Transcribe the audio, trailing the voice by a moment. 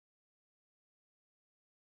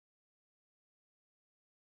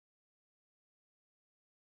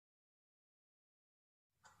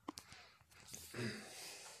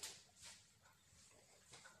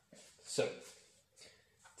So,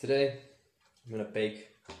 today I'm going to bake,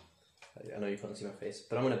 I know you can't see my face,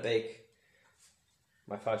 but I'm going to bake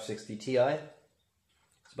my 560 Ti.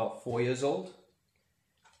 It's about 4 years old.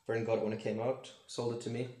 Friend got it when it came out, sold it to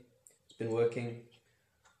me. It's been working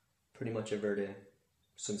pretty much every day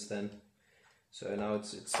since then. So now it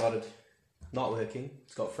started not working.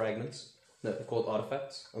 It's got fragments. No, they're called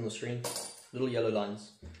artifacts on the screen. Little yellow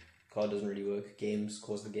lines. Card doesn't really work. Games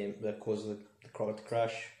cause the card to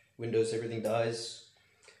crash. Windows, everything dies.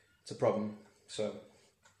 It's a problem. So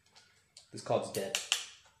this card's dead.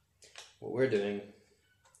 What we're doing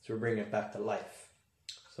is we're bringing it back to life.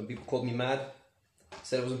 Some people called me mad,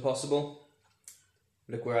 said it was impossible.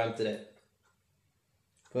 Look where I am today.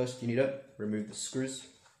 First, you need to remove the screws.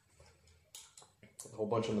 A whole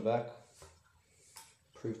bunch on the back.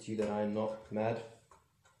 Prove to you that I am not mad.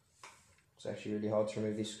 It's actually really hard to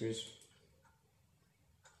remove these screws,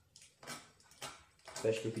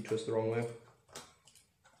 especially if you twist the wrong way.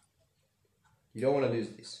 You don't want to lose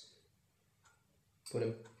these. Put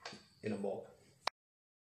them in a ball.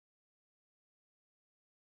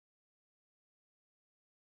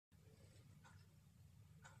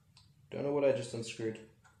 Don't know what I just unscrewed,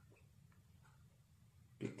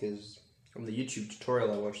 because from the YouTube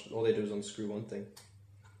tutorial I watched, all they do is unscrew one thing.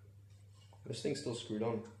 This thing's still screwed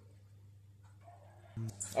on.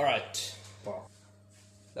 Alright, wow.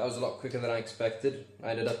 That was a lot quicker than I expected. I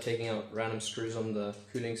ended up taking out random screws on the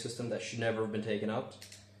cooling system that should never have been taken out.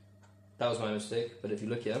 That was my mistake, but if you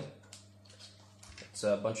look here, it's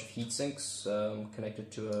a bunch of heat sinks connected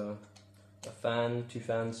to a fan, 2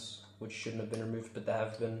 fans, which shouldn't have been removed, but they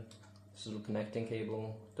have been. This is a connecting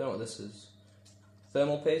cable. Don't know what this is.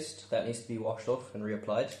 Thermal paste that needs to be washed off and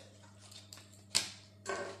reapplied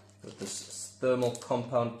with this thermal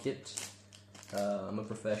compound kit. I'm a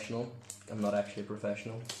professional. I'm not actually a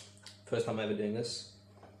professional. First time ever doing this.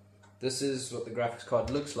 This is what the graphics card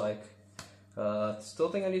looks like. Still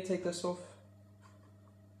think I need to take this off.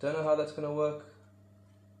 Don't know how that's gonna work,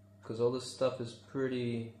 because all this stuff is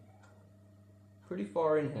pretty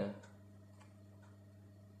far in here.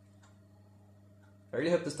 I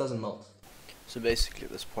really hope this doesn't melt. So basically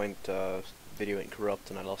at this point, video went corrupt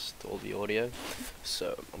and I lost all the audio,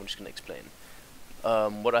 so I'm just going to explain.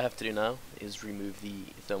 What I have to do now is remove the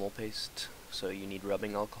thermal paste. So you need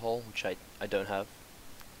rubbing alcohol, which I don't have,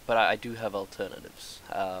 but I do have alternatives,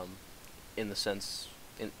 in the sense,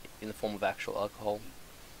 in the form of actual alcohol,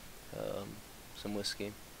 some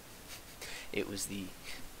whiskey. It was the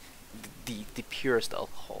purest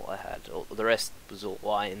alcohol I had. The rest was all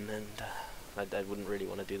wine, and I wouldn't really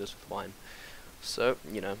want to do this with wine. So,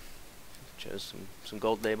 you know, chose some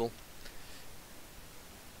Gold Label.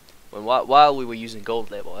 While we were using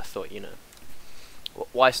Gold Label, I thought, you know,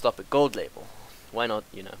 why stop at Gold Label? Why not,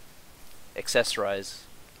 you know, accessorize,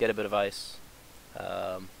 get a bit of ice,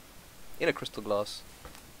 in a crystal glass.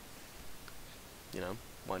 You know,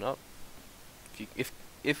 why not?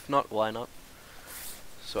 If not, why not?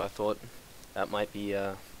 So I thought that might be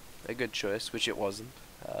a good choice, which it wasn't.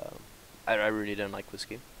 I really don't like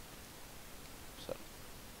whiskey. So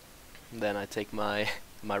then I take my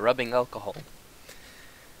rubbing alcohol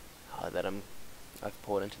that I've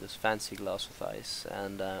poured into this fancy glass with ice,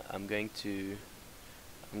 and I'm going to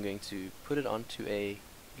put it onto a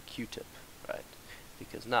Q-tip, right?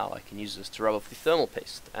 Because now I can use this to rub off the thermal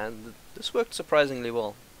paste, and this worked surprisingly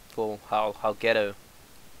well for how ghetto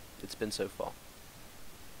it's been so far.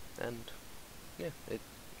 And yeah, it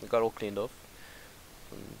got all cleaned off.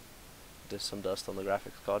 And there's some dust on the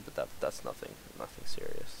graphics card, but that's nothing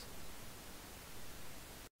serious.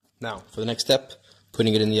 Now, for the next step,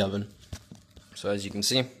 putting it in the oven. So as you can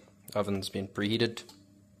see, oven's been preheated.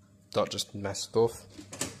 Not just messed off.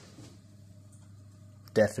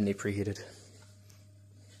 Definitely preheated.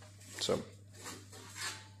 So,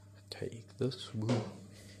 take this. Woo.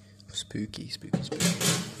 Spooky, spooky, spooky.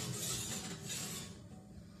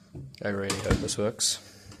 I really hope this works.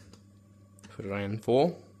 Put it in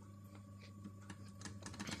 4.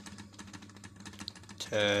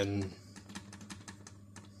 10.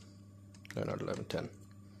 No, not 11, 10.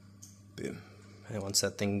 Boom. And once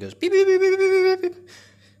that thing goes beep, beep, beep, beep, beep, beep,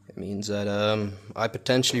 it means that I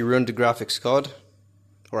potentially ruined the graphics card,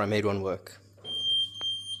 or I made one work.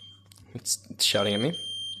 It's shouting at me.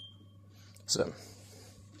 So,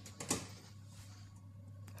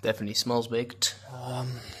 definitely smells baked.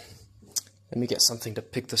 Let me get something to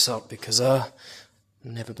pick this up, because I'm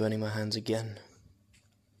never burning my hands again.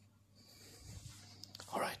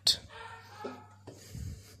 Alright.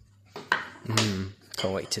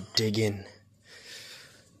 Can't wait to dig in.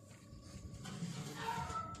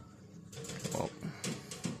 Well,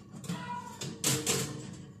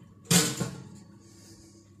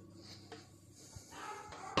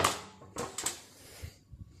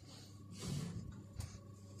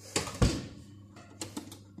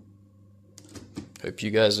 Hope you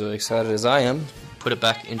guys are excited as I am. Put it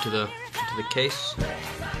back into the case.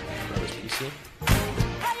 This PC,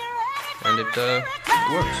 and it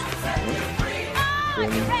works. When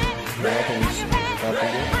nothing's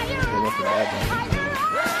happening, when nothing bad happens.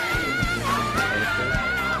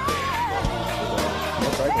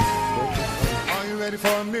 Are you ready for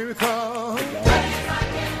a miracle?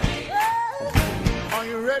 Are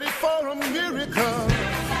you ready for a miracle?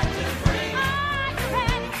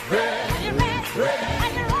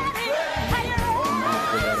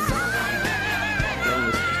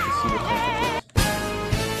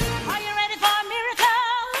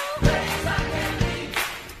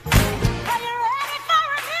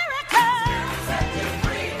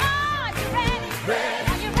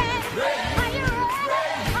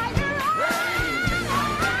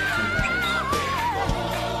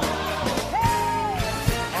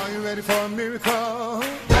 Ready for a miracle?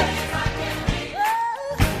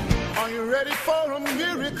 Are you ready for a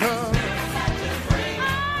miracle?